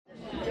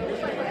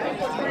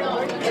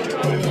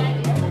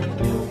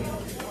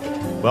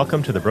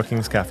Welcome to the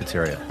Brookings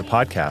Cafeteria, the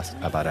podcast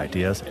about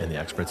ideas and the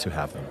experts who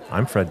have them.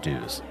 I'm Fred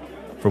Dews.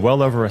 For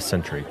well over a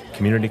century,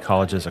 community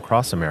colleges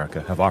across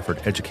America have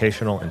offered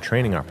educational and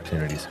training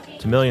opportunities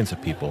to millions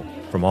of people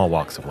from all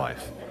walks of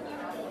life.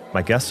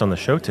 My guest on the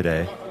show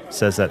today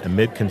says that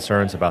amid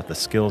concerns about the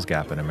skills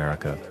gap in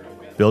America,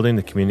 building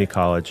the community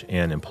college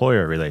and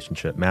employer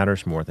relationship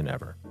matters more than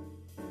ever.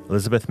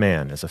 Elizabeth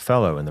Mann is a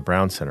fellow in the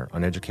Brown Center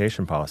on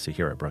Education Policy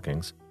here at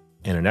Brookings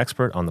and an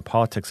expert on the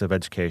politics of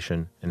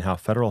education and how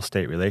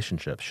federal-state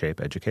relationships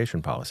shape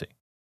education policy.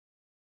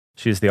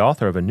 She is the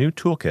author of a new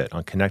toolkit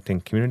on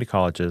connecting community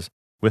colleges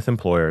with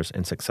employers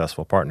in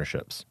successful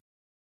partnerships.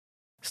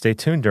 Stay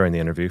tuned during the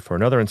interview for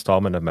another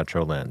installment of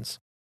Metro Lens,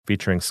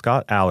 featuring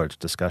Scott Allard's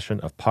discussion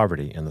of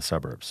poverty in the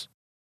suburbs.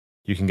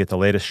 You can get the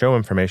latest show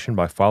information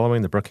by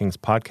following the Brookings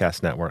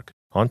Podcast Network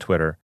on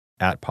Twitter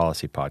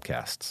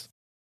 @PolicyPodcasts.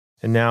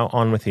 And now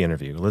on with the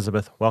interview.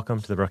 Elizabeth,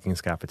 welcome to the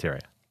Brookings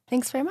Cafeteria.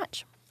 Thanks very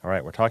much. All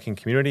right, we're talking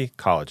community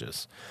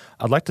colleges.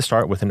 I'd like to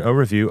start with an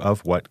overview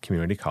of what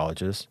community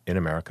colleges in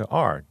America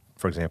are.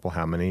 For example,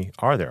 how many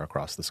are there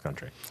across this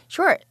country?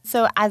 Sure.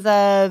 So as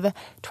of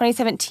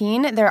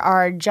 2017, there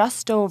are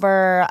just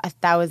over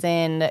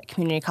 1,000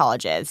 community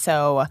colleges.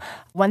 So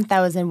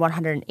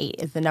 1,108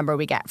 is the number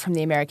we get from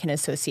the American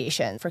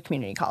Association for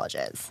Community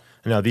Colleges.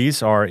 Now,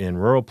 these are in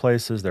rural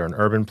places, they're in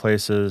urban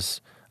places,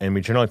 and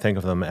we generally think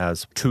of them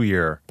as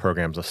two-year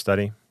programs of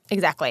study.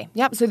 Exactly.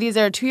 Yep. So these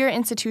are two-year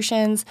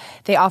institutions.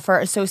 They offer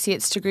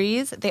associate's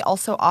degrees. They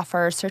also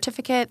offer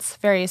certificates,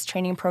 various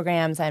training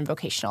programs, and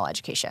vocational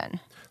education.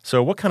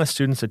 So what kind of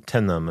students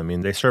attend them? I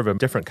mean, they serve a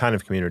different kind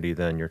of community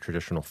than your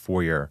traditional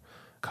four-year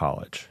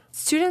college.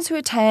 Students who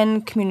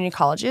attend community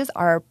colleges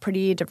are a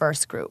pretty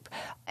diverse group.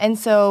 And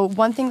so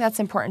one thing that's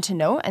important to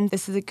note, and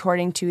this is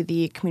according to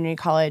the Community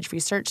College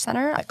Research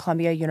Center at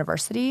Columbia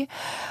University,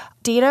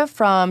 data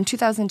from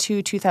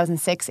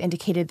 2002-2006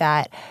 indicated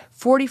that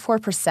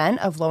 44%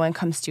 of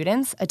low-income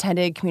students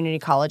attended community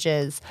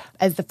colleges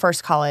as the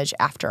first college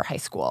after high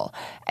school.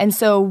 And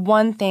so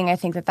one thing I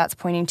think that that's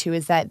pointing to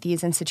is that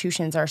these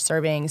institutions are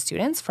serving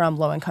students from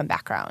low-income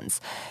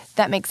backgrounds.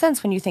 That makes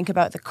sense when you think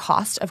about the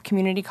cost of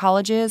community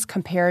colleges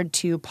compared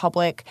to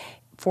public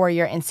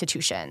four-year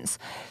institutions.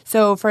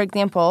 So, for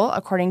example,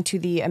 according to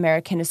the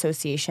American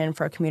Association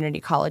for Community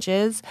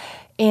Colleges,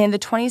 in the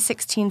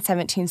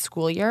 2016-17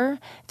 school year,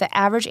 the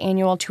average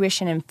annual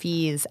tuition and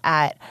fees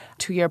at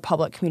two-year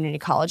public community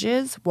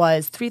colleges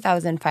was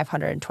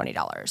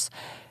 $3,520.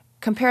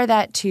 Compare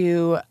that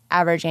to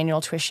average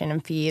annual tuition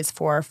and fees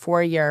for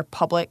four-year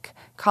public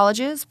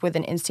colleges with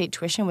an in-state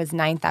tuition was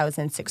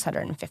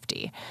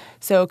 $9,650.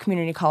 So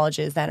community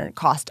colleges then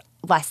cost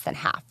less than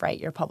half, right,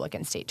 your public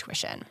and state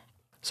tuition.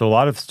 So a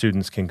lot of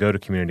students can go to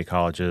community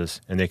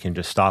colleges and they can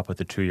just stop with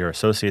the two-year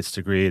associate's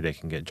degree. They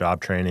can get job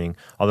training,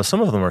 although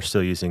some of them are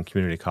still using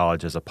community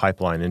college as a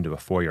pipeline into a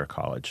four-year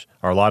college.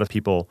 Are a lot of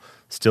people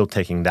still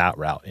taking that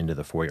route into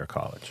the four-year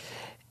college?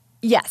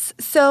 Yes.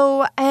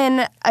 So,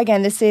 and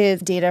again, this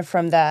is data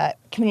from the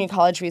Community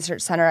College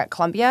Research Center at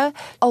Columbia.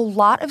 A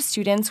lot of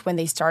students, when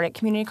they start at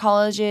community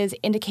colleges,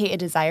 indicate a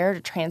desire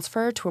to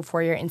transfer to a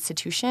four-year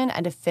institution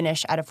and to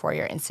finish at a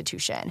four-year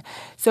institution.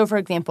 So, for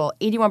example,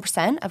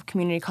 81% of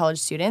community college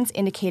students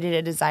indicated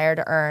a desire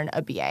to earn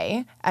a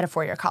BA at a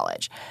four-year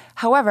college.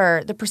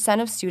 However, the percent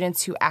of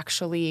students who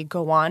actually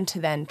go on to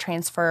then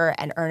transfer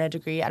and earn a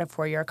degree at a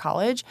four-year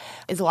college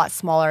is a lot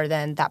smaller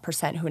than that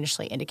percent who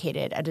initially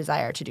indicated a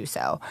desire to do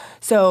so.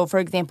 So, for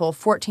example,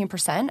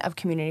 14% of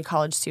community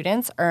college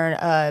students earn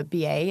a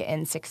BA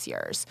in 6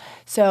 years.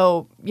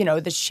 So, you know,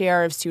 the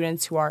share of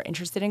students who are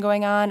interested in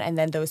going on and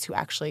then those who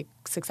actually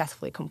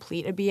successfully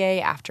complete a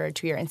BA after a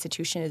two-year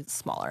institution is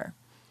smaller.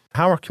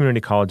 How are community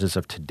colleges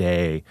of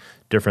today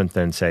different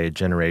than, say, a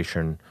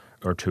generation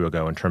or two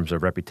ago in terms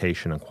of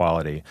reputation and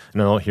quality?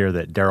 And I'll hear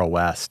that Darrell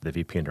West, the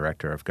VP and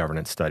Director of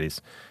Governance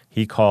Studies,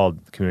 he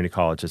called community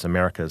colleges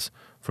America's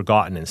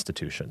forgotten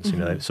institutions. Mm-hmm.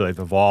 You know, so they've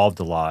evolved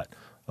a lot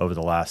over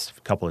the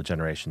last couple of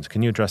generations.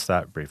 Can you address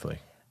that briefly?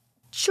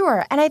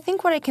 Sure. And I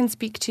think what I can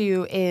speak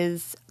to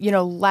is, you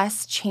know,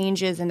 less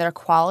changes in their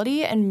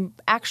quality. And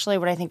actually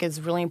what I think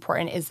is really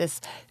important is this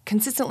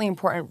consistently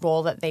important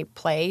role that they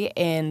play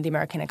in the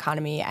American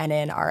economy and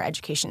in our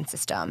education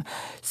system.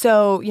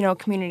 So, you know,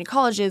 community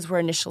colleges were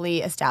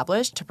initially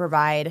established to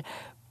provide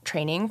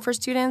training for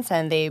students,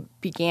 and they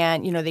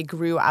began, you know, they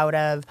grew out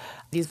of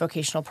these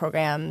vocational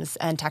programs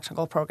and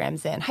technical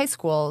programs in high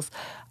schools.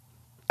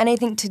 And I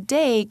think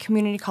today,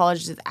 community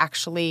colleges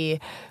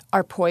actually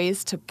are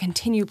poised to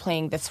continue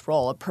playing this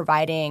role of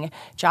providing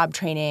job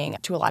training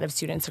to a lot of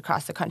students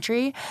across the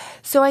country.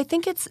 So I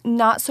think it's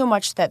not so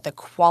much that the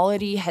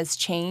quality has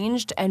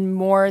changed and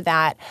more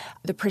that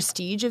the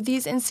prestige of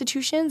these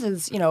institutions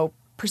is, you know,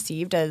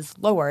 perceived as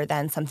lower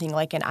than something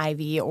like an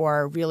Ivy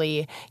or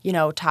really, you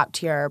know,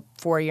 top-tier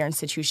four-year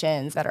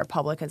institutions that are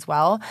public as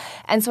well.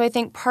 And so I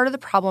think part of the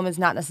problem is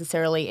not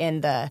necessarily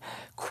in the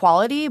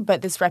quality,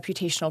 but this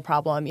reputational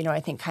problem, you know, I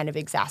think kind of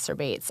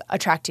exacerbates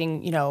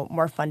attracting, you know,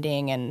 more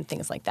funding and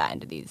things like that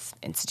into these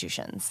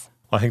institutions.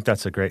 Well, I think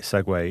that's a great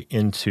segue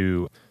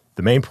into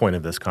the main point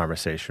of this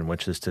conversation,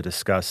 which is to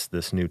discuss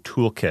this new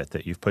toolkit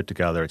that you've put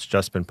together. It's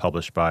just been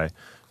published by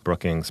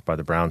Brookings, by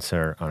the Brown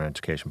Center on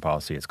Education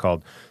Policy. It's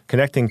called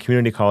Connecting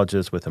Community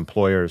Colleges with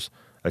Employers,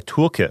 a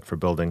toolkit for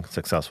building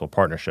successful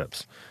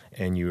partnerships.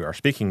 And you are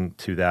speaking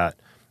to that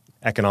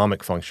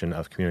economic function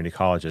of community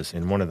colleges.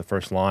 And one of the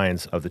first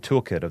lines of the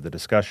toolkit of the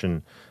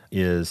discussion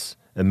is,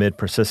 amid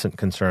persistent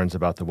concerns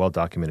about the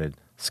well-documented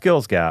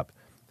skills gap,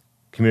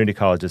 community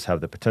colleges have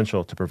the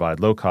potential to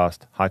provide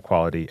low-cost,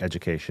 high-quality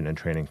education and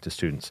training to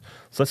students.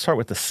 So let's start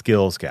with the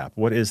skills gap.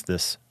 What is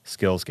this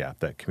skills gap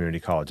that community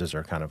colleges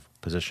are kind of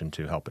positioned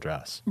to help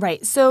address?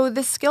 Right. So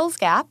the skills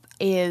gap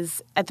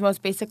is, at the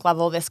most basic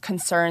level, this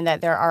concern that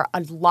there are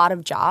a lot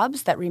of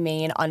jobs that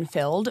remain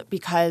unfilled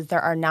because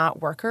there are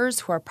not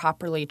workers who are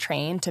properly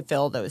trained to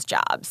fill those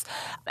jobs.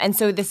 And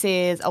so this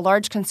is a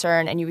large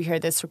concern, and you hear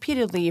this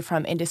repeatedly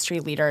from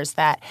industry leaders,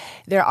 that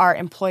there are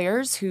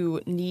employers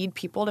who need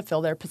people to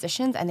fill their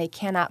positions, and they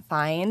cannot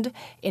find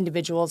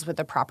individuals with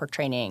the proper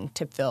training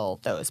to fill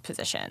those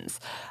positions.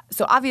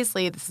 So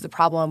obviously, this is a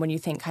problem when you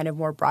think kind of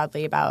more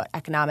broadly about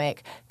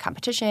economic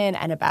competition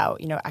and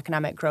about,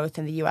 economic growth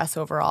in the U.S.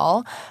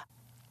 overall.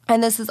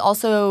 And this is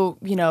also,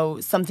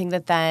 something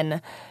that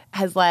then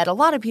has led a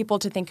lot of people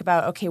to think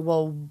about, okay,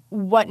 well,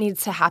 what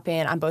needs to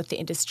happen on both the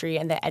industry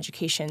and the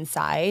education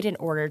side in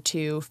order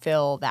to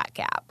fill that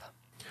gap?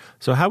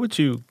 So how would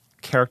you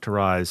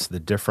characterize the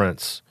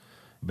difference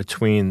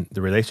between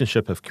the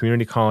relationship of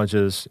community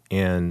colleges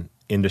and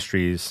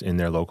industries in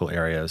their local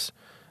areas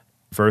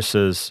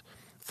versus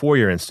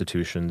four-year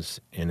institutions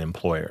and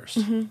employers?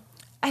 Mm-hmm.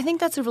 I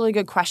think that's a really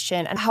good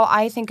question. And how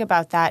I think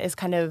about that is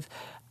kind of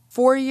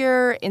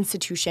four-year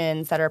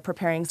institutions that are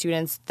preparing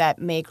students that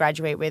may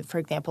graduate with, for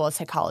example, a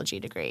psychology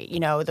degree,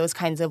 those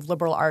kinds of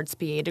liberal arts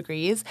BA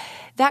degrees.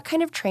 That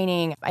kind of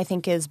training, I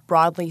think, is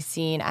broadly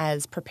seen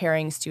as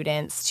preparing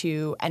students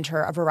to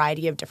enter a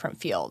variety of different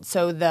fields.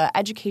 So the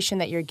education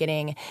that you're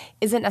getting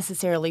isn't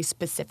necessarily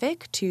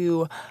specific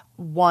to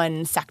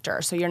one sector.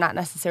 So you're not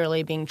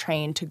necessarily being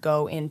trained to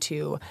go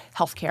into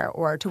healthcare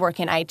or to work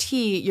in IT.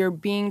 You're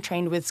being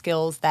trained with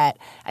skills that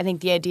I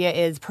think the idea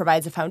is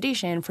provides a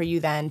foundation for you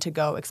then to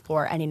go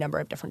explore any number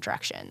of different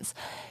directions.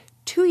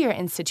 Two-year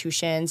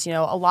institutions, a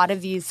lot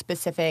of these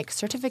specific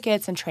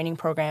certificates and training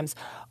programs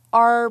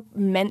are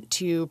meant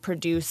to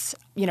produce,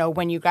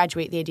 when you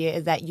graduate, the idea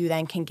is that you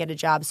then can get a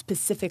job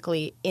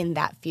specifically in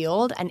that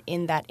field and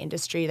in that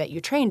industry that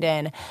you trained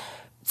in.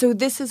 So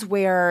this is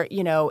where,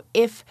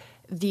 if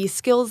the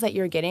skills that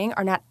you're getting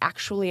are not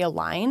actually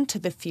aligned to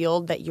the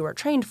field that you are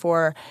trained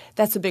for,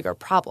 that's a bigger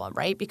problem,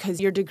 right?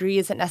 Because your degree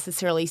isn't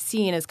necessarily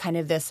seen as kind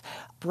of this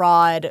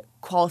broad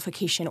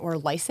qualification or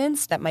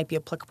license that might be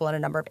applicable in a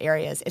number of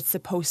areas. It's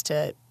supposed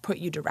to put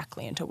you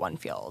directly into one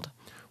field.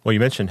 Well, you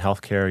mentioned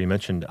healthcare, you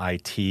mentioned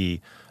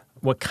IT.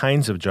 What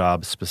kinds of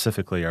jobs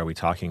specifically are we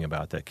talking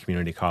about that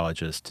community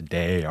colleges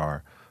today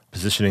are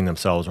positioning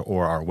themselves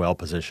or are well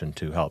positioned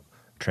to help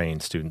train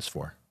students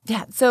for?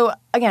 Yeah. So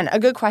again, a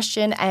good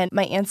question. And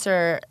my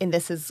answer in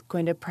this is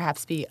going to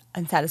perhaps be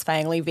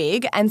unsatisfyingly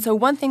vague. And so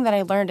one thing that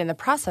I learned in the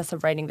process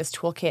of writing this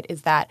toolkit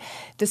is that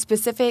the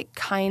specific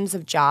kinds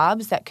of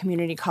jobs that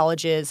community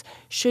colleges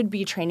should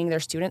be training their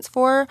students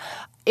for,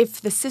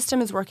 if the system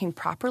is working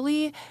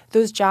properly,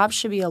 those jobs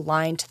should be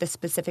aligned to the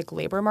specific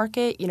labor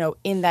market,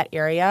 in that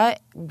area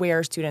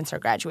where students are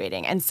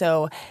graduating. And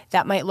so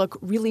that might look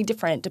really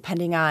different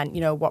depending on,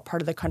 what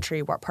part of the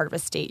country, what part of a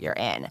state you're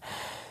in.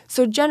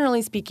 So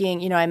generally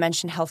speaking, I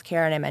mentioned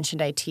healthcare and I mentioned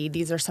IT.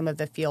 These are some of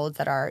the fields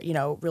that are,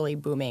 really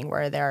booming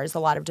where there's a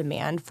lot of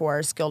demand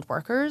for skilled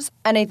workers.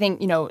 And I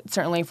think,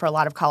 certainly for a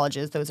lot of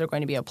colleges, those are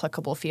going to be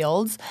applicable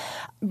fields.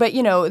 But,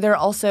 there are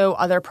also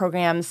other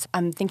programs.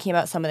 I'm thinking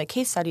about some of the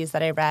case studies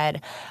that I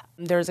read.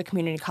 There's a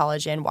community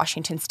college in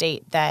Washington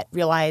State that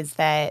realized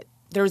that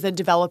there was a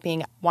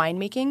developing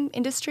winemaking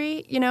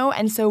industry,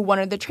 and so one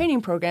of the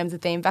training programs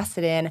that they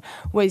invested in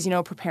was,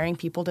 preparing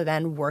people to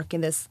then work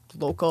in this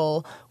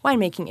local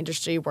winemaking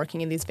industry,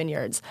 working in these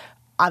vineyards.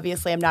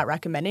 Obviously, I'm not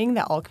recommending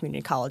that all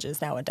community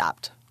colleges now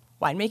adopt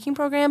winemaking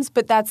programs,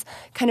 but that's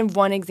kind of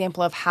one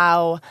example of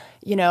how,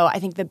 I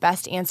think the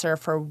best answer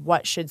for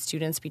what should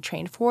students be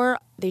trained for,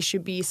 they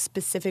should be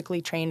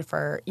specifically trained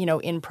for,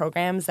 in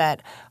programs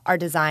that are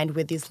designed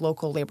with these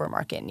local labor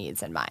market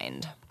needs in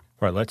mind.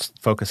 All right, let's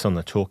focus on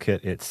the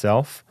toolkit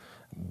itself.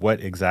 What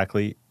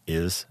exactly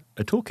is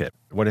a toolkit?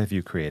 What have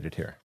you created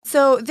here?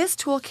 So this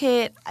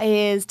toolkit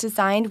is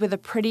designed with a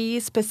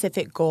pretty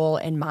specific goal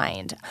in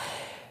mind.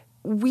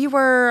 We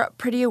were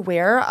pretty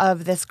aware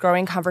of this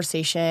growing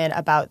conversation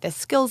about this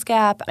skills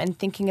gap and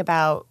thinking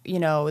about,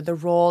 the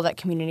role that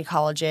community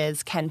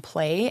colleges can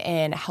play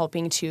in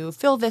helping to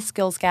fill this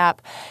skills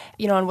gap.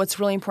 And what's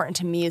really important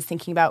to me is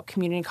thinking about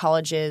community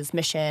colleges'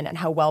 mission and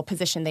how well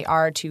positioned they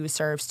are to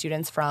serve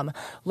students from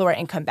lower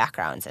income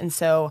backgrounds. And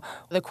so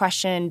the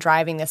question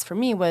driving this for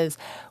me was,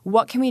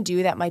 what can we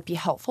do that might be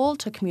helpful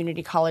to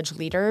community college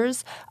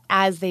leaders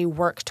as they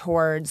work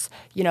towards,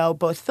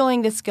 both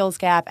filling this skills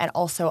gap and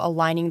also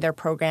aligning their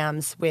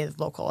programs with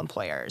local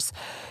employers?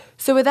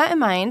 So with that in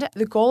mind,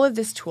 the goal of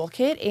this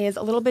toolkit is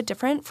a little bit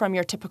different from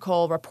your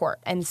typical report.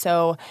 And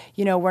so,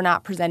 we're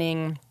not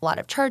presenting a lot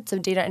of charts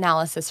of data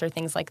analysis or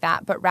things like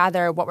that, but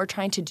rather what we're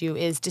trying to do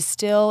is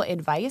distill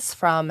advice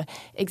from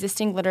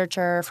existing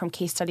literature, from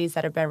case studies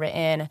that have been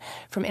written,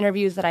 from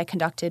interviews that I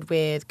conducted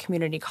with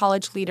community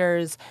college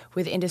leaders,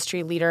 with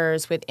industry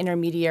leaders, with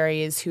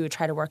intermediaries who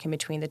try to work in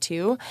between the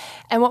two.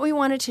 And what we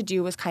wanted to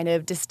do was kind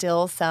of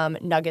distill some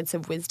nuggets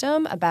of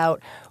wisdom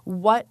about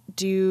what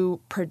do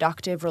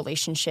productive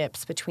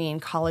relationships between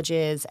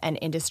colleges and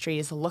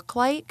industries look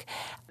like.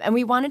 And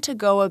we wanted to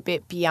go a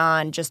bit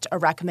beyond just a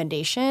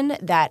recommendation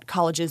that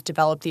colleges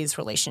develop these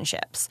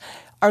relationships.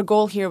 Our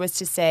goal here was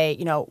to say,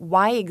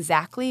 why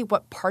exactly,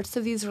 what parts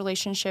of these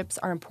relationships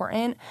are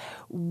important,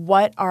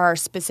 what are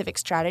specific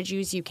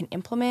strategies you can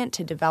implement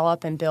to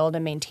develop and build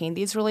and maintain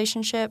these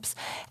relationships.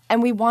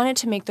 And we wanted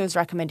to make those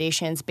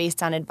recommendations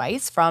based on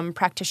advice from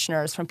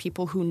practitioners, from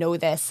people who know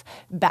this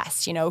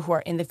best, who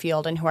are in the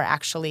field and who are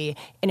actually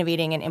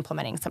innovating and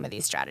implementing some of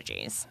these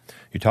strategies.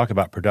 You talk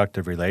about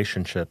productive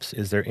relationships.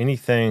 Is there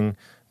anything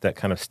that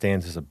kind of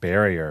stands as a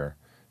barrier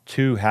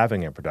to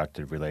having a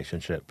productive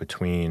relationship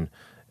between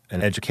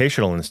an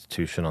educational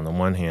institution on the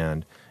one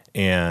hand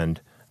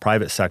and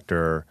private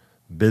sector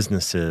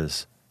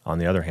businesses on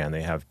the other hand?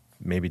 They have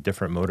maybe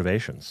different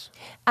motivations.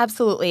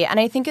 Absolutely. And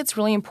I think it's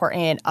really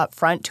important up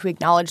front to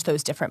acknowledge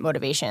those different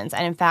motivations.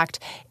 And in fact,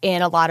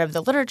 in a lot of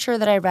the literature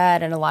that I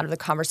read and a lot of the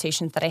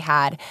conversations that I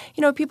had,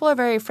 people are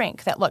very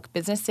frank that, look,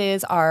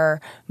 businesses are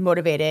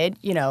motivated,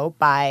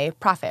 by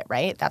profit,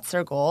 right? That's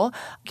their goal.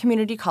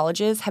 Community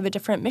colleges have a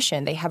different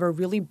mission. They have a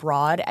really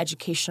broad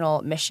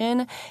educational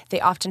mission.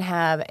 They often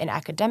have an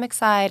academic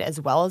side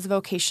as well as a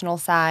vocational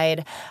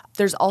side.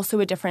 There's also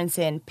a difference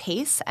in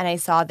pace. And I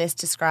saw this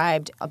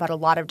described about a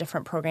lot of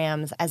different programs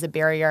as a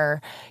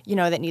barrier,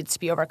 that needs to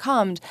be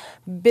overcome.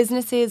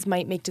 Businesses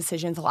might make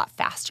decisions a lot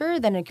faster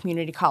than a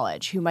community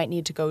college who might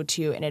need to go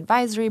to an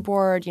advisory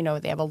board.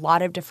 They have a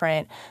lot of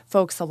different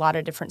folks, a lot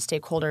of different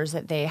stakeholders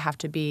that they have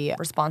to be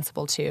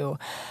responsible to.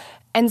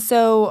 And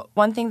so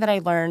one thing that I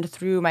learned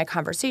through my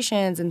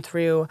conversations and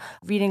through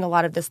reading a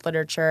lot of this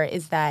literature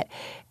is that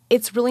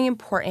it's really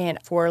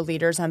important for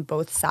leaders on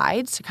both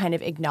sides to kind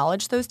of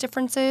acknowledge those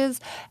differences.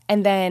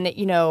 And then,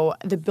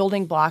 the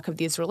building block of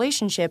these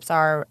relationships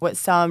are what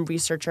some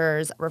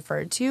researchers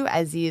referred to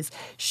as these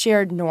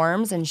shared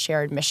norms and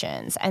shared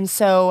missions. And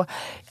so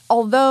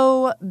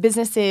although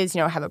businesses,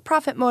 have a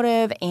profit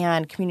motive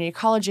and community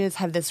colleges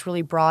have this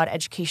really broad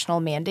educational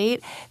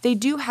mandate, they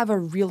do have a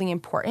really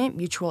important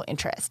mutual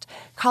interest.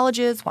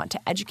 Colleges want to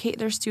educate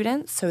their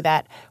students so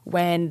that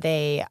when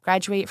they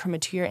graduate from a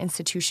two-year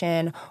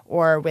institution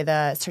or with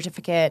a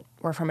certificate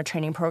or from a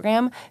training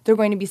program, they're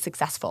going to be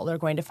successful. They're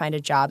going to find a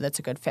job that's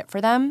a good fit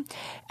for them.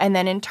 And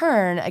then in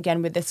turn,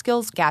 again, with the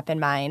skills gap in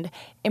mind,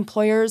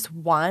 employers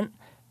want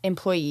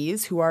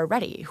employees who are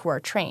ready, who are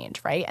trained,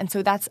 right? And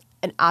so that's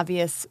an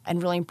obvious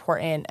and really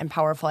important and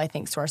powerful, I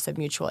think, source of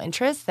mutual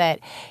interest that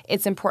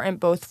it's important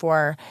both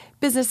for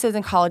businesses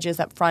and colleges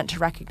up front to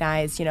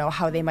recognize,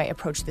 how they might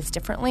approach this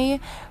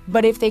differently.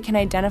 But if they can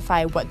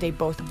identify what they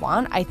both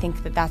want, I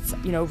think that that's,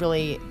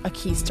 really a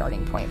key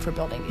starting point for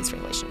building these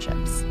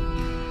relationships.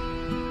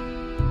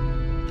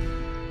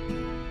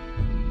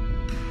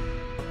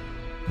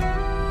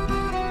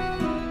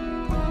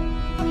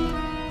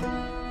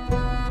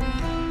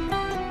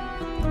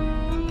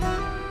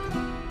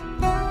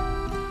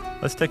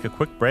 Let's take a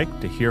quick break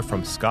to hear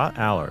from Scott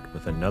Allard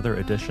with another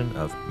edition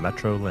of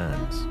Metro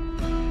Lens.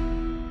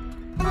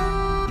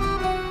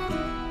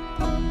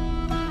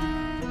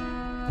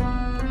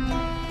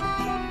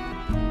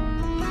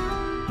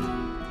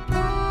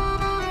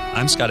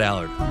 I'm Scott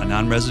Allard, a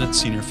non-resident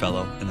senior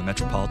fellow in the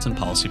Metropolitan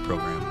Policy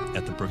Program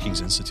at the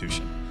Brookings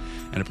Institution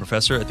and a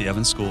professor at the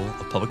Evans School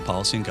of Public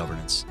Policy and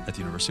Governance at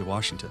the University of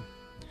Washington.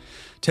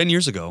 10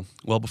 years ago,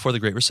 well before the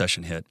Great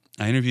Recession hit,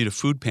 I interviewed a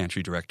food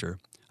pantry director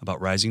about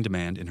rising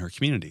demand in her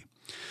community.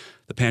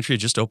 The pantry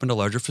had just opened a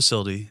larger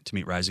facility to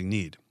meet rising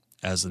need,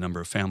 as the number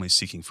of families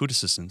seeking food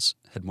assistance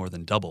had more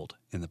than doubled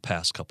in the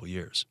past couple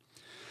years.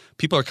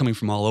 People are coming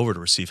from all over to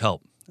receive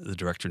help, the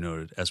director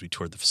noted as we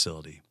toured the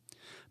facility.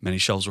 Many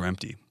shelves were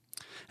empty.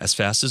 As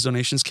fast as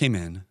donations came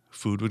in,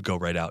 food would go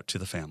right out to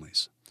the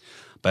families.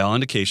 By all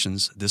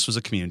indications, this was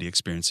a community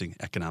experiencing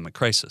economic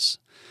crisis,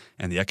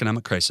 and the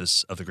economic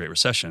crisis of the Great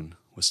Recession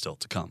was still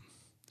to come.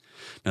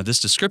 Now, this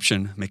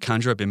description may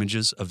conjure up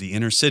images of the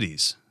inner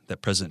cities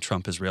that President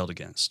Trump has railed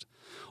against,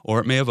 or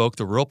it may evoke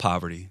the rural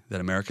poverty that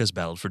America has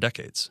battled for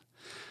decades.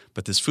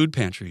 But this food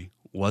pantry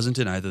wasn't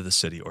in either the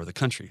city or the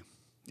country.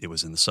 It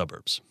was in the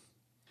suburbs.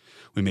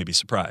 We may be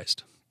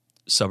surprised.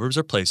 Suburbs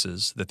are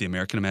places that the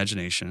American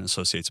imagination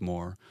associates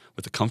more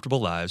with the comfortable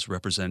lives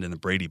represented in the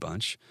Brady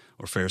Bunch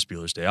or Ferris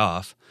Bueller's Day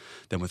Off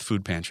than with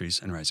food pantries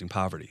and rising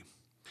poverty.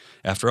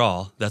 After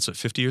all, that's what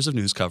 50 years of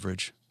news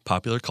coverage,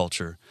 popular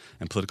culture,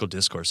 and political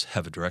discourse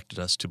have directed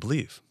us to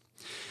believe.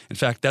 In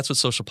fact, that's what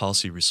social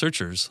policy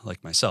researchers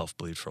like myself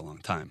believed for a long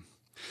time.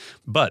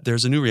 But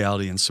there's a new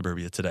reality in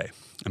suburbia today.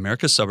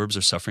 America's suburbs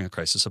are suffering a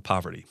crisis of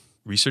poverty.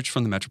 research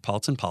from the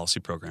Metropolitan Policy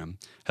Program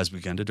has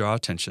begun to draw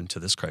attention to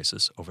this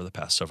crisis over the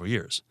past several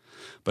years.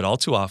 But all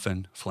too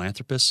often,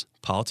 philanthropists,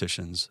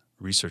 politicians,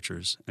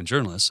 researchers, and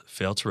journalists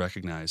fail to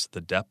recognize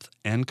the depth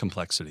and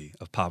complexity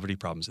of poverty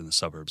problems in the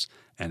suburbs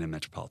and in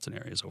metropolitan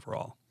areas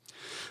overall.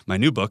 My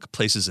new book,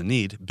 Places in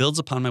Need, builds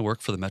upon my work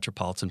for the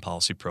Metropolitan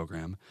Policy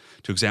Program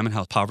to examine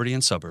how poverty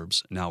in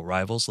suburbs now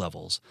rivals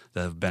levels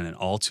that have been an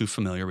all too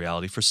familiar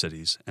reality for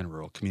cities and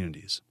rural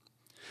communities.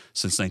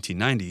 Since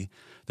 1990,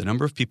 the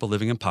number of people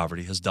living in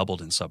poverty has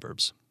doubled in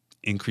suburbs,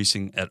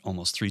 increasing at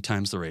almost 3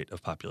 times the rate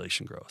of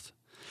population growth.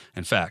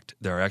 In fact,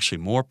 there are actually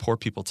more poor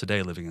people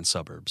today living in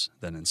suburbs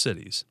than in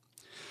cities.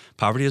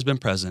 Poverty has been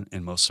present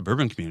in most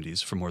suburban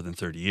communities for more than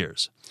 30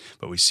 years,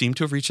 but we seem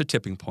to have reached a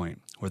tipping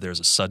point where there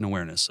is a sudden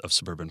awareness of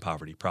suburban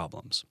poverty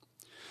problems.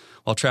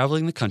 While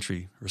traveling the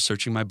country,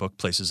 researching my book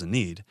Places in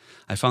Need,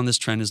 I found this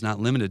trend is not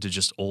limited to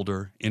just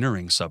older,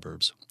 inner-ring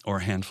suburbs or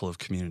a handful of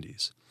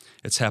communities.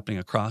 It's happening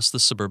across the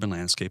suburban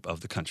landscape of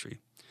the country,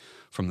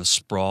 from the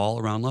sprawl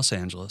around Los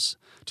Angeles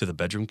to the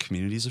bedroom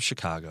communities of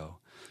Chicago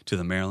to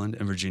the Maryland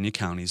and Virginia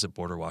counties that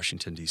border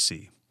Washington,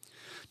 D.C.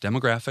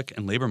 Demographic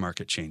and labor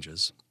market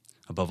changes,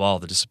 above all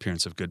the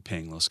disappearance of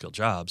good-paying, low-skilled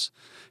jobs,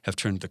 have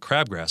turned the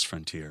crabgrass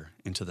frontier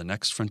into the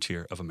next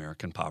frontier of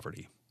American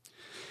poverty.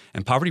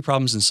 And poverty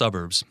problems in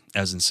suburbs,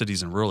 as in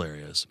cities and rural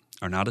areas,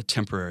 are not a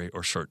temporary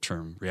or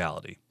short-term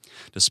reality.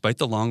 Despite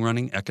the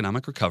long-running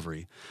economic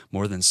recovery,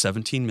 more than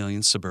 17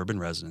 million suburban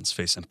residents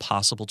face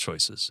impossible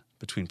choices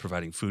between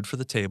providing food for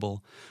the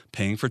table,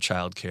 paying for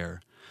childcare,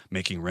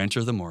 making rent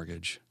or the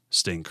mortgage,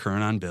 staying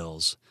current on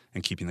bills,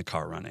 and keeping the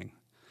car running.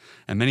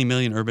 And many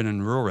million urban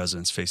and rural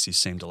residents face these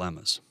same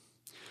dilemmas.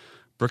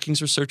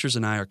 Brookings researchers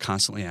and I are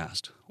constantly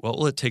asked, what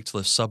will it take to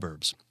lift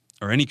suburbs,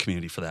 or any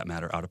community for that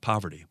matter, out of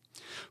poverty?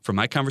 From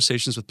my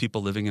conversations with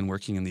people living and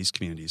working in these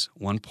communities,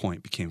 one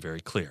point became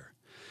very clear.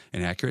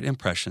 Inaccurate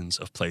impressions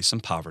of place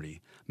and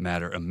poverty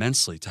matter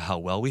immensely to how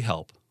well we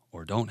help,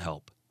 or don't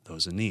help,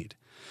 those in need.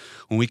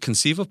 When we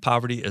conceive of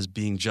poverty as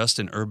being just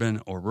an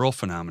urban or rural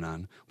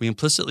phenomenon, we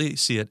implicitly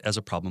see it as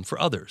a problem for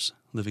others,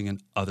 living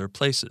in other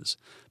places,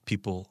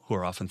 people who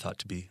are often thought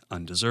to be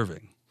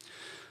undeserving.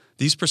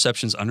 These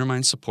perceptions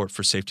undermine support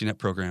for safety net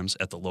programs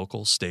at the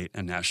local, state,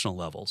 and national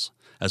levels,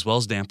 as well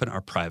as dampen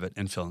our private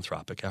and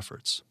philanthropic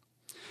efforts.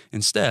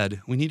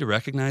 Instead, we need to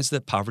recognize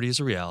that poverty is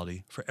a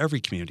reality for every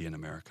community in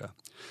America.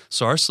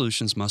 So our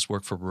solutions must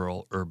work for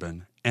rural,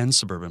 urban, and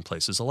suburban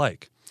places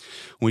alike.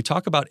 When we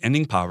talk about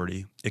ending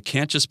poverty, it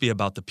can't just be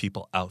about the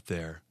people out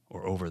there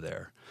or over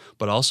there,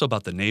 but also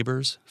about the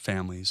neighbors,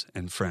 families,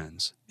 and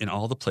friends in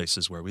all the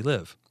places where we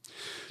live.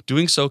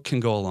 Doing so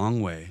can go a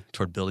long way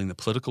toward building the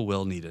political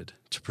will needed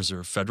to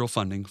preserve federal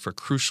funding for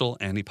crucial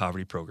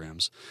anti-poverty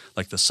programs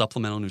like the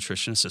Supplemental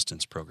Nutrition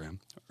Assistance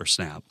Program, or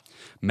SNAP,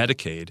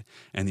 Medicaid,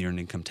 and the Earned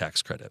Income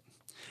Tax Credit.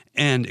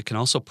 And it can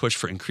also push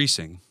for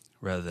increasing,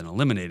 rather than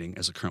eliminating,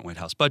 as the current White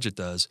House budget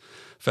does,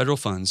 federal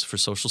funds for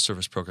social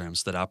service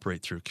programs that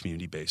operate through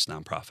community-based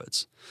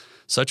nonprofits.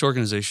 Such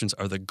organizations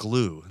are the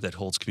glue that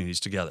holds communities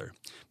together,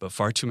 but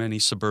far too many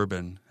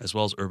suburban, as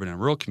well as urban and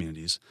rural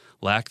communities,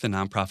 lack the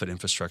nonprofit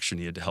infrastructure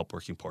needed to help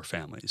working poor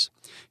families.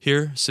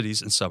 Here,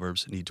 cities and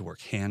suburbs need to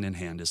work hand in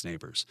hand as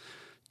neighbors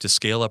to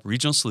scale up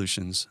regional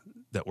solutions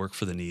that work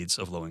for the needs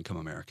of low-income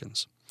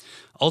Americans.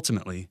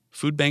 Ultimately,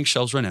 food bank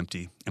shelves run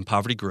empty and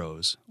poverty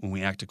grows when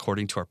we act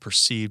according to our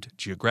perceived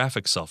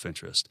geographic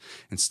self-interest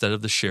instead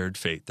of the shared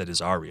fate that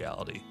is our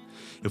reality.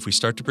 If we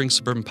start to bring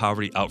suburban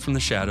poverty out from the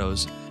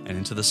shadows and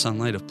into the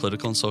sunlight of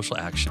political and social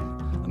action,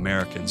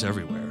 Americans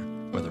everywhere,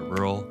 whether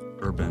rural,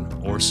 urban,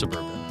 or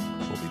suburban,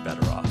 will be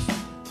better off.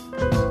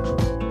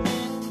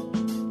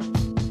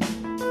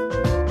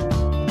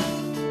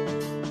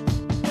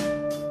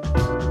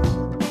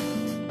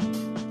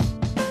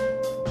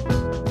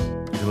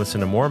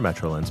 Listen to more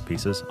Metro Lens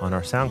pieces on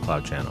our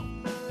SoundCloud channel.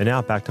 And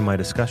now back to my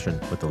discussion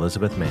with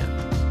Elizabeth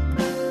Mann.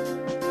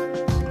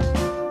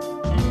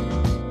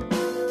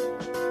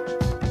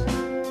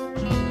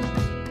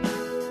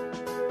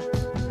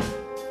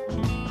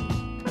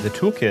 The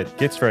toolkit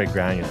gets very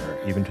granular,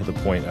 even to the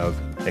point of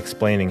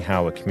explaining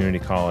how a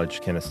community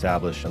college can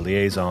establish a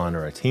liaison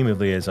or a team of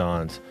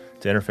liaisons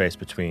to interface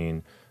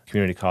between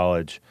community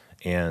college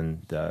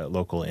and the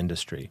local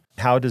industry.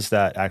 How does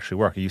that actually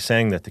work? Are you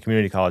saying that the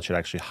community college should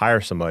actually hire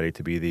somebody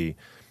to be the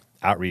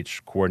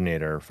outreach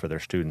coordinator for their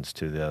students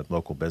to the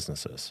local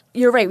businesses?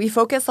 You're right. We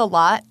focus a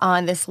lot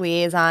on this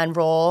liaison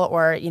role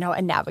or,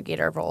 a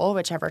navigator role,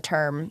 whichever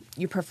term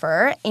you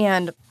prefer.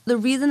 And the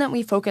reason that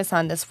we focus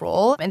on this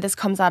role, and this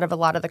comes out of a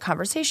lot of the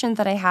conversations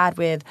that I had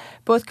with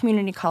both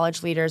community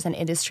college leaders and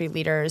industry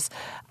leaders,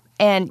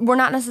 and we're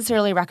not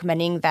necessarily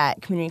recommending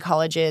that community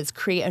colleges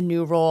create a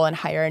new role and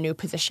hire a new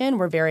position.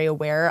 We're very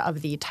aware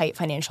of the tight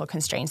financial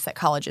constraints that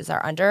colleges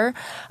are under.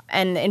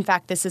 And in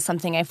fact, this is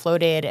something I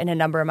floated in a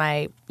number of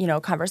my,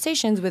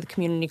 conversations with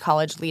community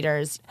college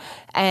leaders.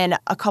 And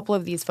a couple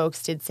of these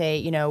folks did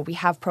say, we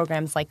have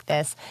programs like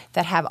this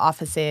that have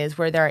offices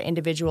where there are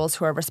individuals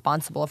who are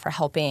responsible for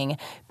helping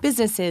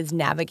businesses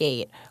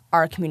navigate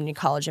our community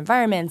college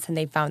environments, and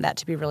they found that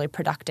to be really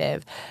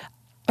productive.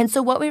 And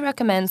so what we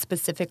recommend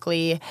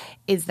specifically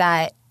is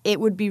that it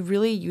would be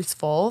really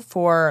useful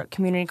for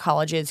community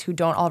colleges who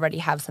don't already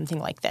have something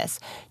like this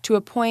to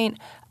appoint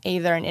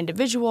either an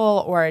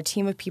individual or a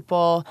team of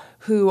people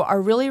who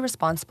are really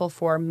responsible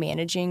for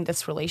managing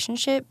this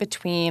relationship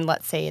between,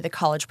 let's say, the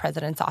college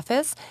president's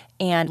office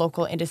and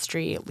local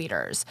industry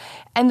leaders.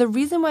 And the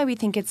reason why we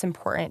think it's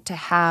important to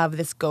have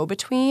this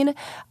go-between,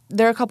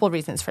 there are a couple of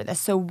reasons for this.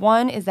 So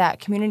one is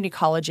that community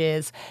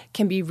colleges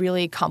can be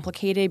really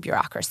complicated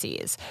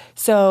bureaucracies.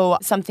 So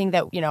something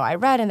that, I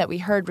read and that we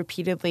heard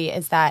repeatedly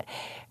is that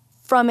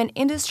from an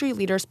industry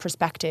leader's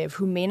perspective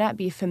who may not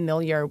be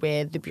familiar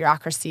with the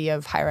bureaucracy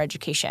of higher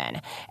education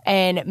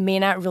and may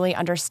not really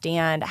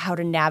understand how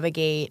to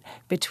navigate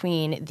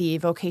between the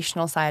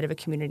vocational side of a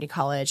community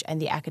college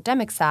and the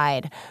academic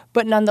side,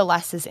 but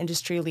nonetheless this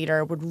industry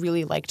leader would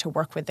really like to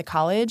work with the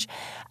college,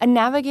 a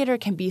navigator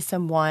can be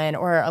someone,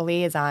 or a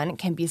liaison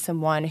can be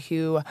someone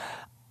who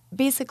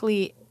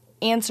basically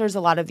answers a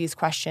lot of these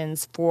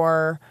questions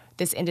for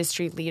this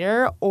industry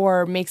leader,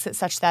 or makes it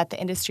such that the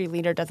industry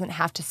leader doesn't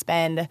have to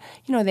spend,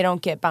 they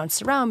don't get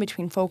bounced around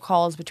between phone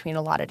calls between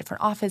a lot of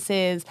different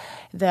offices.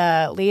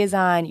 The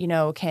liaison,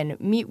 can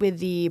meet with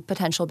the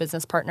potential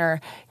business partner,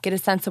 get a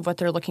sense of what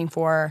they're looking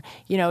for,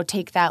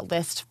 take that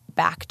list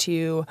back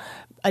to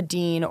a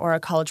dean or a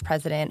college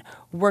president,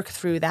 work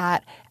through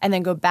that, and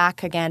then go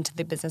back again to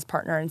the business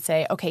partner and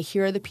say, okay,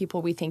 here are the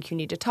people we think you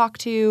need to talk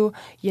to,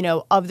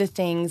 of the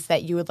things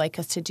that you would like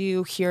us to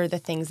do, here are the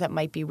things that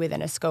might be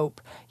within a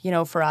scope,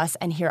 for us,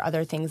 and here are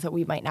other things that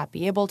we might not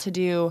be able to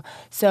do.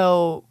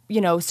 So,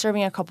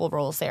 serving a couple of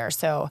roles there.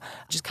 So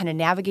just kind of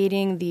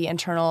navigating the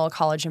internal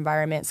college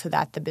environment so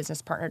that the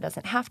business partner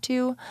doesn't have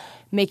to,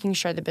 making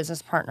sure the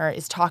business partner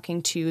is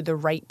talking to the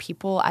right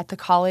people at the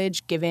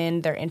college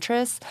given their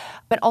interests,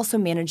 but also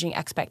managing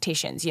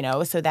expectations,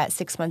 so that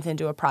 6 months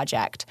into a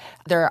project,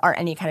 there aren't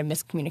any kind of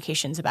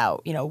miscommunications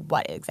about,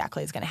 what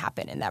exactly is going to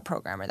happen in that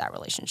program or that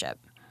relationship.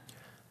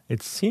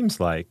 It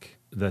seems like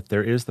that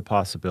there is the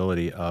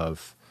possibility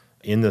of,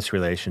 in this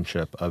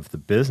relationship, of the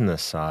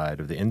business side,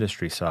 of the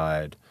industry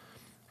side,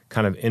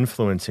 kind of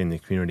influencing the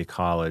community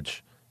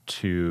college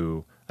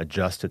to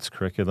adjust its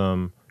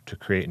curriculum, to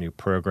create new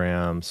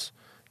programs,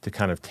 to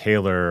kind of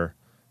tailor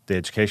the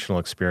educational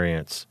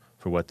experience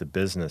for what the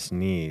business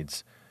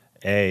needs.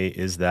 A,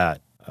 is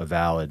that a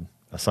valid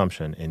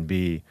assumption? And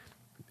B,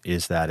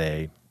 is that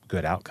a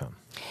good outcome?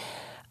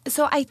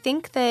 So I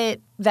think that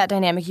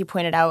dynamic you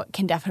pointed out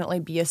can definitely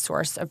be a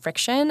source of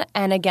friction.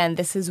 And again,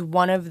 this is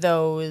one of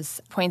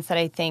those points that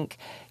I think,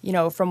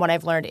 from what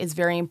I've learned, is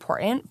very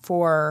important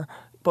for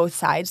both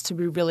sides to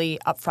be really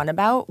upfront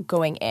about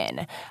going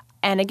in.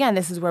 And again,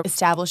 this is where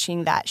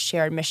establishing that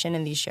shared mission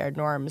and these shared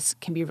norms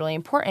can be really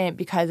important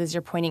because, as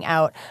you're pointing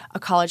out, a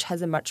college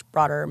has a much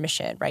broader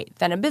mission, right,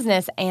 than a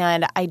business.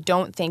 And I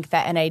don't think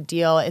that an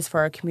ideal is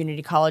for our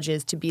community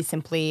colleges to be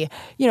simply,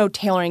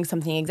 tailoring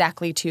something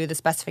exactly to the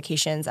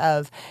specifications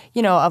of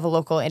a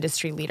local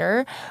industry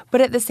leader. But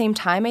at the same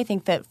time, I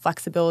think that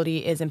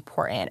flexibility is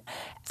important.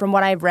 From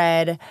what I've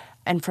read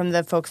and from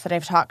the folks that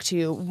I've talked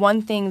to,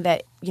 one thing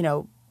that,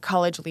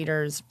 college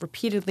leaders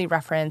repeatedly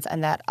reference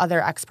and that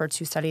other experts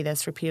who study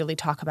this repeatedly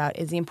talk about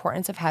is the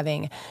importance of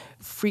having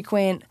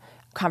frequent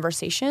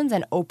conversations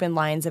and open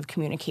lines of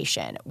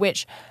communication,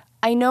 which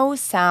I know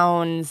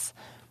sounds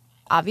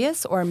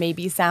obvious or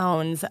maybe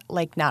sounds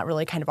like not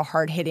really kind of a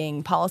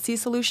hard-hitting policy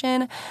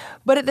solution.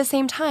 But at the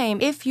same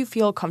time, if you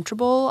feel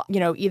comfortable,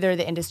 either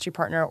the industry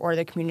partner or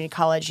the community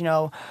college,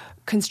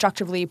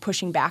 constructively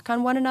pushing back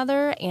on one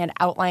another and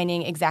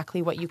outlining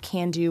exactly what you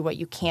can do, what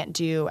you can't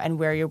do, and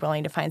where you're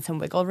willing to find some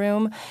wiggle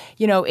room.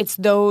 It's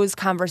those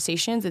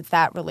conversations, it's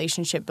that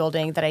relationship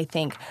building that I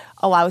think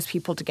allows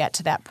people to get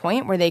to that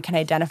point where they can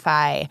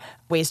identify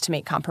ways to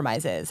make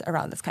compromises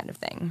around this kind of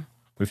thing.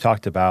 We've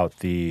talked about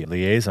the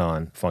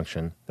liaison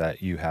function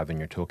that you have in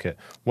your toolkit.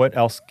 What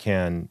else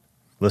can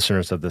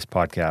listeners of this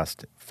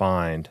podcast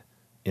find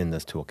in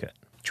this toolkit?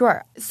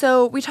 Sure.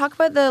 So we talk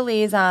about the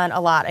liaison a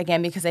lot,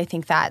 again, because I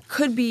think that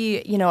could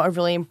be, a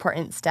really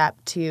important step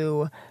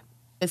to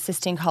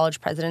assisting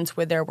college presidents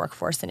with their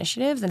workforce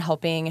initiatives and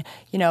helping,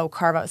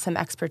 carve out some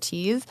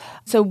expertise.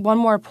 So one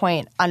more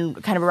point on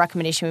kind of a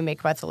recommendation we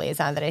make about the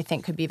liaison that I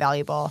think could be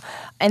valuable.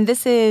 And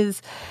this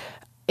is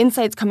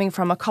insights coming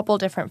from a couple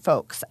different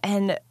folks.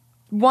 And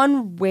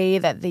one way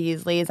that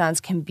these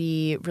liaisons can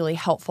be really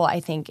helpful, I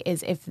think,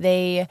 is if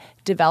they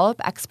develop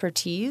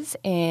expertise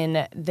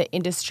in the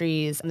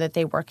industries that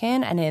they work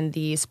in and in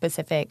the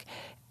specific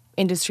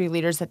industry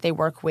leaders that they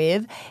work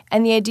with.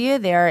 And the idea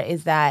there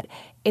is that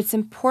it's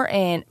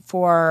important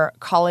for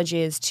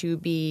colleges to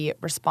be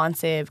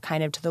responsive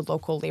kind of to the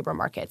local labor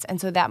markets. And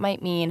so that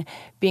might mean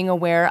being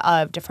aware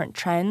of different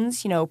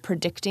trends,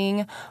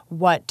 predicting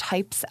what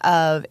types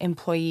of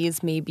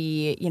employees may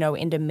be,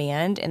 in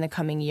demand in the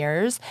coming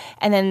years,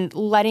 and then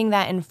letting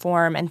that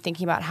inform and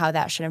thinking about how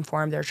that should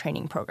inform their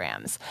training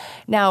programs.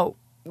 Now,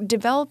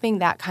 developing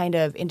that kind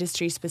of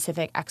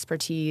industry-specific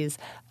expertise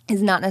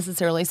is not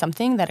necessarily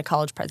something that a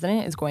college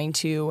president is going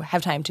to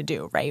have time to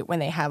do, right, when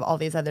they have all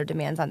these other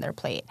demands on their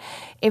plate.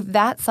 If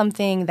that's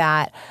something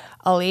that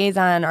a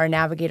liaison or a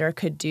navigator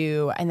could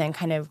do and then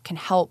kind of can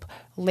help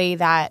lay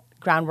that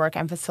groundwork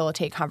and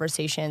facilitate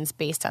conversations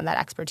based on that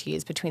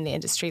expertise between the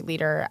industry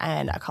leader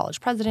and a college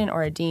president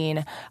or a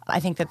dean, I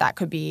think that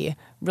could be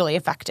really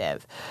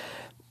effective.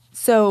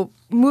 So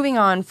moving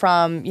on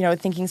from,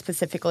 thinking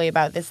specifically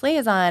about this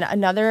liaison,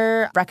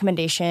 another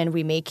recommendation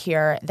we make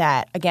here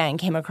that, again,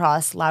 came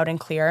across loud and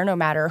clear no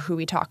matter who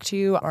we talk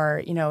to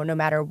or, no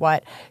matter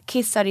what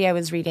case study I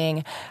was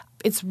reading,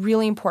 it's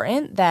really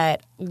important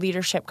that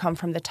leadership come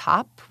from the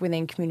top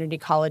within community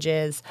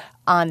colleges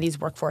on these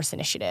workforce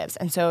initiatives.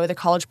 And so the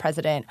college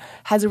president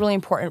has a really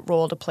important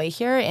role to play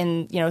here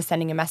in,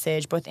 sending a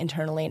message both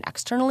internally and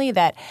externally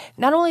that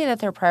not only that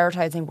they're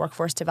prioritizing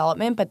workforce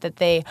development, but that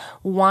they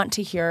want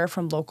to hear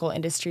from local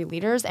industry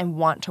leaders and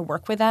want to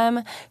work with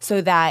them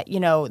so that,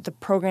 the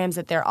programs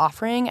that they're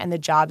offering and the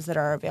jobs that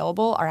are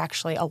available are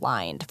actually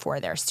aligned for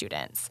their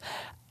students.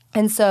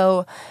 And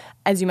so,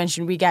 as you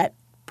mentioned, we get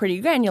pretty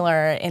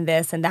granular in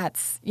this, and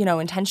that's,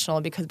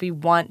 intentional because we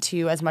want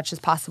to, as much as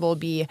possible,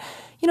 be,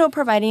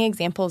 providing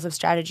examples of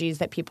strategies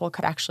that people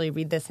could actually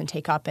read this and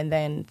take up and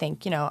then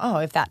think,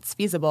 if that's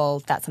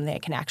feasible, that's something I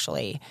can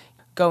actually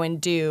go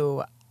and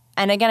do.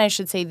 And again, I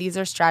should say these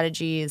are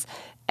strategies,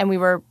 and we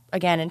were,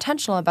 again,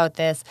 intentional about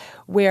this,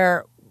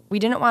 where we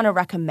didn't want to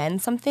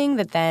recommend something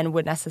that then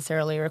would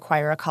necessarily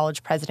require a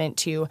college president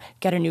to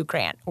get a new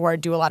grant or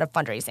do a lot of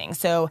fundraising.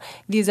 So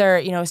these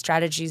are,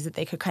 strategies that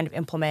they could kind of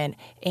implement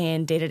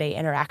in day-to-day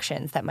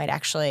interactions that might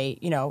actually,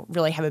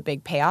 really have a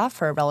big payoff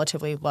for a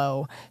relatively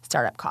low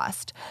startup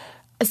cost.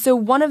 So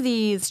one of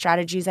these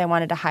strategies I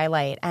wanted to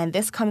highlight, and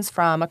this comes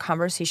from a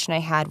conversation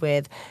I had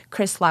with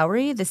Chris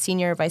Lowry, the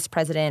Senior Vice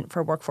President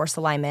for Workforce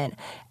Alignment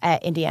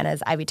at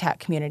Indiana's Ivy Tech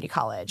Community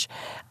College.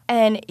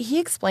 And he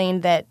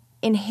explained that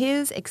in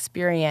his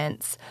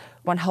experience,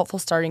 one helpful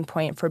starting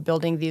point for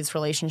building these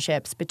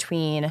relationships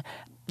between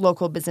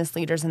local business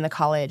leaders in the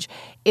college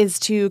is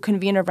to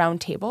convene a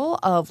roundtable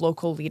of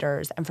local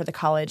leaders and for the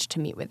college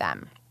to meet with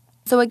them.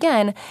 So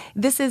again,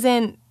 this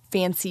isn't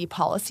fancy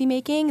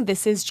policymaking.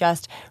 This is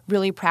just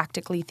really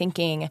practically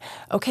thinking,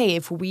 okay,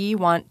 if we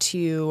want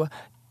to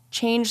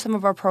change some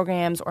of our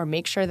programs or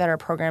make sure that our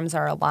programs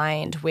are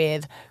aligned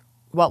with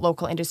what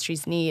local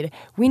industries need,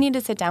 we need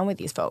to sit down with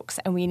these folks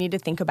and we need to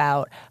think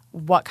about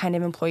what kind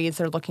of employees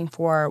they're looking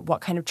for,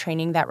 what kind of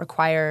training that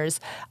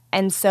requires.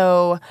 And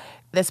so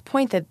this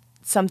point that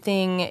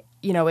something,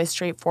 as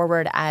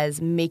straightforward as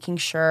making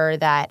sure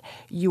that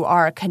you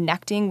are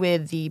connecting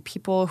with the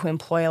people who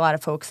employ a lot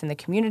of folks in the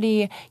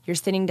community, you're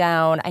sitting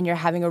down and you're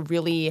having a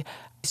really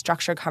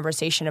structured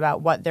conversation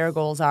about what their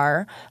goals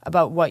are,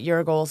 about what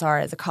your goals are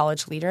as a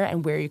college leader,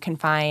 and where you can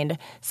find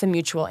some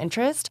mutual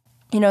interest.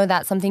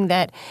 That's something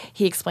that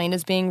he explained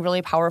as being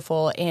really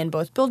powerful in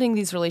both building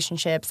these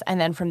relationships and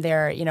then from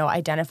there,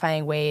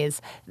 identifying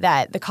ways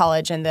that the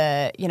college and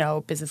the,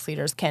 business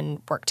leaders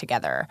can work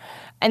together.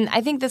 And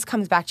I think this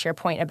comes back to your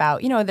point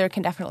about, there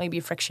can definitely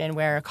be friction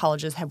where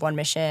colleges have one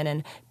mission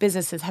and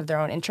businesses have their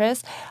own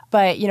interests.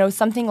 But,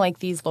 something like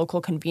these local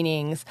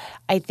convenings,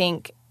 I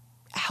think,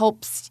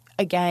 helps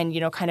again,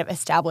 kind of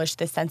establish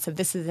this sense of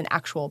this is an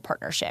actual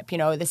partnership.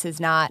 This is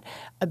not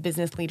a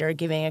business leader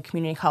giving a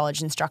community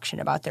college instruction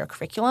about their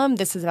curriculum.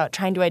 This is about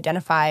trying to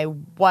identify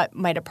what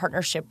might a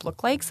partnership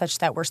look like such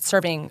that we're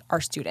serving our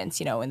students,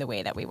 in the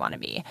way that we want to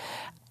be.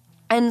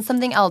 And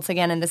something else,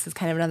 again, and this is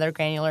kind of another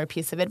granular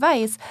piece of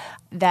advice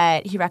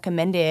that he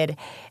recommended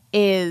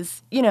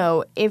is,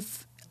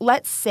 if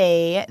let's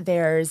say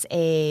there's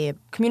a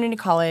community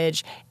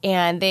college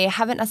and they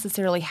haven't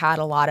necessarily had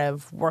a lot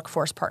of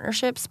workforce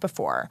partnerships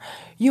before.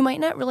 You might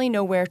not really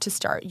know where to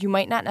start. You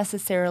might not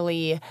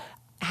necessarily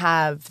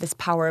have this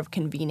power of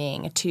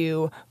convening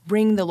to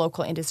bring the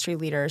local industry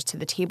leaders to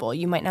the table.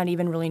 You might not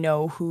even really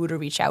know who to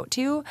reach out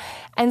to.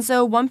 And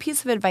so one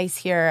piece of advice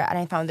here, and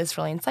I found this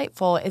really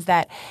insightful, is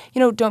that,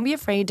 don't be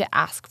afraid to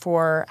ask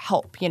for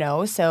help,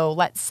 So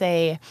let's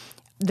say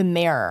the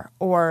mayor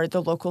or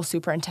the local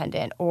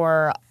superintendent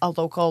or a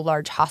local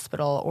large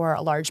hospital or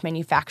a large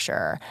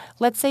manufacturer.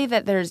 Let's say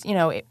that there's,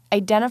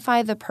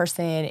 identify the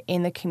person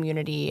in the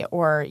community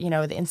or,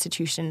 the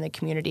institution in the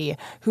community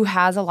who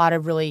has a lot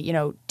of really,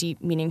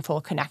 deep,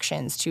 meaningful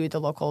connections to the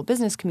local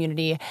business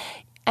community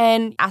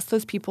and ask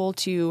those people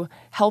to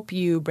help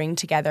you bring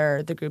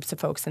together the groups of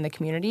folks in the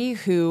community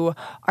who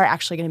are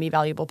actually going to be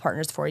valuable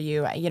partners for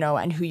you,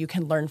 and who you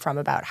can learn from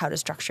about how to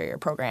structure your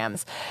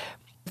programs.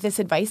 If this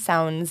advice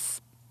sounds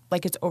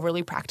like it's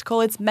overly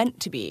practical, it's meant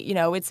to be.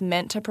 It's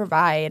meant to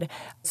provide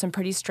some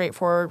pretty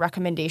straightforward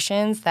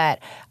recommendations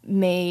that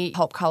may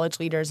help college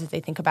leaders as they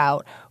think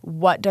about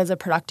what does a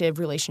productive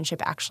relationship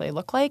actually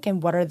look like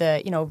and what are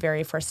the,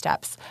 very first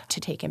steps to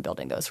take in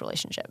building those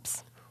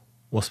relationships.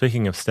 Well,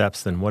 speaking of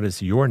steps, then what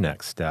is your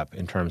next step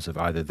in terms of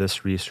either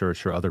this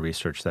research or other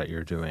research that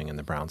you're doing in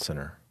the Brown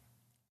Center?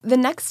 The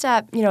next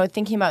step,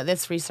 thinking about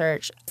this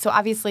research, so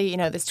obviously,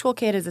 this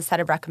toolkit is a set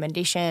of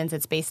recommendations.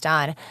 It's based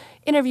on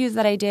interviews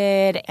that I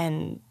did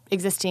and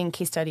existing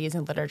case studies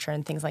and literature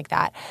and things like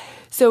that.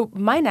 So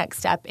my next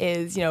step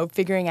is,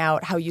 figuring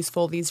out how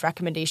useful these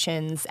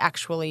recommendations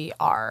actually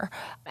are.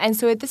 And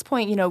so at this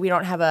point, we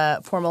don't have a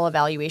formal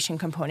evaluation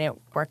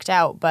component worked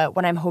out. But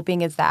what I'm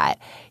hoping is that,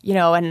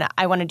 and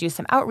I want to do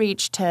some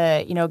outreach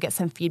to, get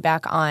some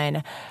feedback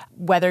on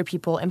whether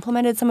people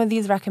implemented some of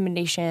these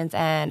recommendations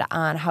and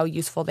on how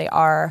useful they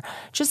are,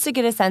 just to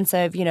get a sense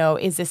of,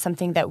 is this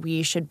something that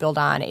we should build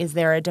on? Is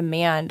there a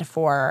demand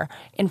for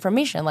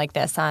information like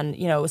this on,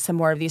 some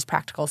more of these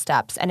practical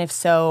steps? And if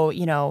so,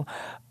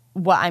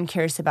 what I'm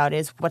curious about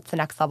is what's the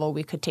next level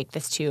we could take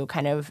this to?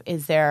 Kind of,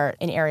 is there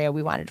an area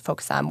we wanted to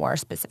focus on more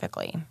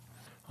specifically?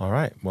 All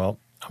right. Well,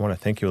 I want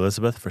to thank you,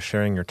 Elizabeth, for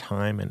sharing your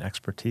time and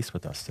expertise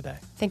with us today.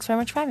 Thanks very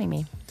much for having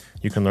me.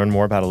 You can learn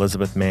more about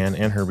Elizabeth Mann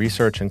and her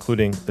research,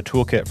 including the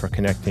toolkit for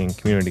connecting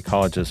community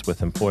colleges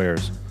with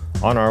employers,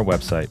 on our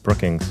website,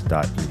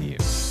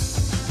 brookings.edu.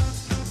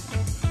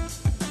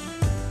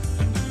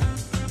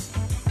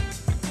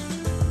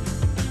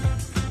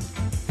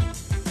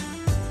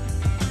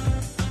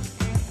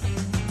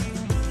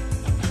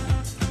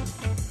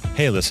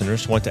 Hey,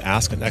 listeners, want to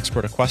ask an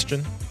expert a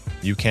question?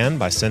 You can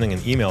by sending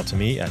an email to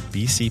me at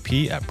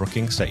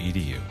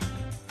bcp@brookings.edu.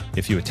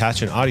 If you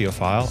attach an audio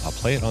file, I'll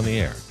play it on the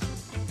air,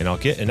 and I'll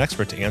get an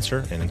expert to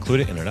answer and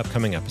include it in an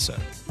upcoming episode.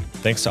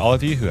 Thanks to all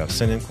of you who have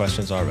sent in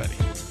questions already.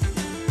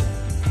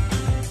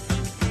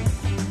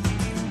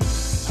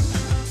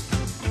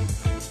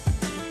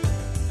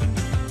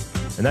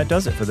 And that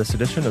does it for this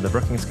edition of the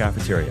Brookings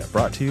Cafeteria,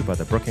 brought to you by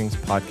the Brookings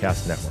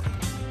Podcast Network.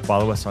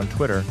 Follow us on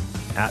Twitter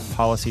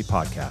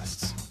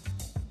 @PolicyPodcasts.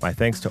 My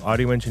thanks to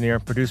audio engineer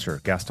and producer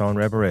Gaston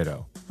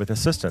Reboredo, with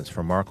assistance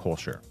from Mark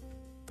Holscher.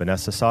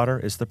 Vanessa Sauter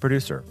is the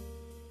producer.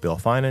 Bill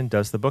Finan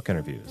does the book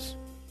interviews.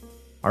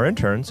 Our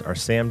interns are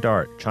Sam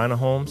Dart, China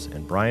Holmes,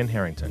 and Brian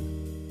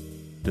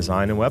Harrington.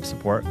 Design and web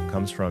support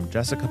comes from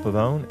Jessica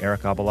Pavone,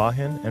 Eric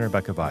Abalahin, and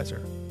Rebecca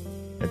Visor.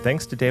 And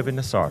thanks to David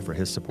Nassar for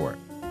his support.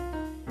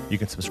 You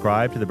can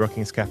subscribe to the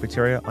Brookings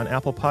Cafeteria on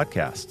Apple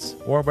Podcasts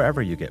or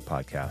wherever you get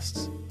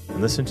podcasts,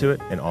 and listen to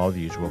it in all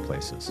the usual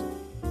places.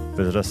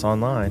 Visit us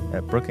online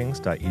at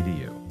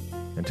brookings.edu.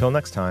 Until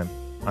next time,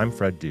 I'm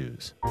Fred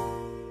Dews.